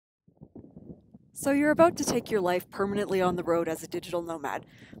So you're about to take your life permanently on the road as a digital nomad.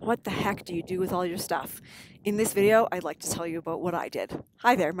 What the heck do you do with all your stuff? In this video, I'd like to tell you about what I did.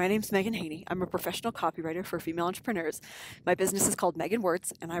 Hi there, my name's Megan Haney. I'm a professional copywriter for female entrepreneurs. My business is called Megan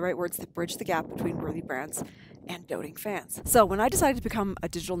Words, and I write words that bridge the gap between worthy brands and doting fans. So when I decided to become a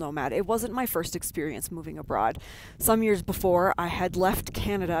digital nomad, it wasn't my first experience moving abroad. Some years before, I had left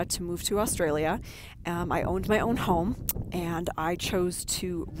Canada to move to Australia. I owned my own home, and I chose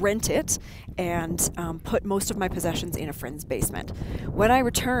to rent it and put most of my possessions in a friend's basement. When I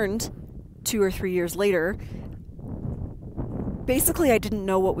returned 2 or 3 years later, basically I didn't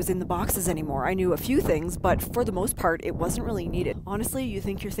know what was in the boxes anymore. I knew a few things, but for the most part, it wasn't really needed. Honestly, you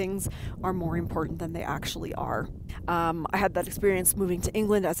think your things are more important than they actually are. I had that experience moving to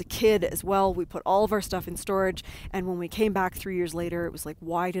England as a kid as well. We put all of our stuff in storage, and when we came back 3 years later, it was like,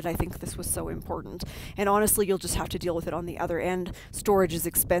 why did I think this was so important? And honestly, you'll just have to deal with it on the other end. Storage is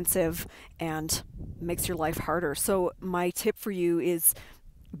expensive and makes your life harder. So my tip for you is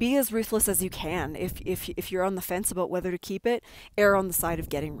be as ruthless as you can. If you're on the fence about whether to keep it, err on the side of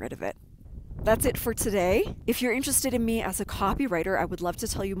getting rid of it. That's it for today. If you're interested in me as a copywriter, I would love to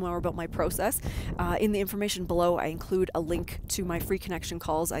tell you more about my process. In the information below, I include a link to my free connection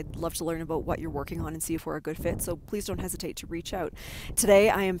calls. I'd love to learn about what you're working on and see if we're a good fit, so please don't hesitate to reach out. Today,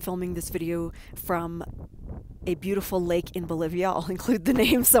 I am filming this video from a beautiful lake in Bolivia. I'll include the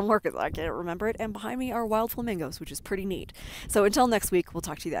name somewhere because I can't remember it. And behind me are wild flamingos, which is pretty neat. So until next week, we'll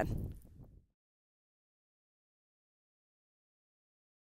talk to you then.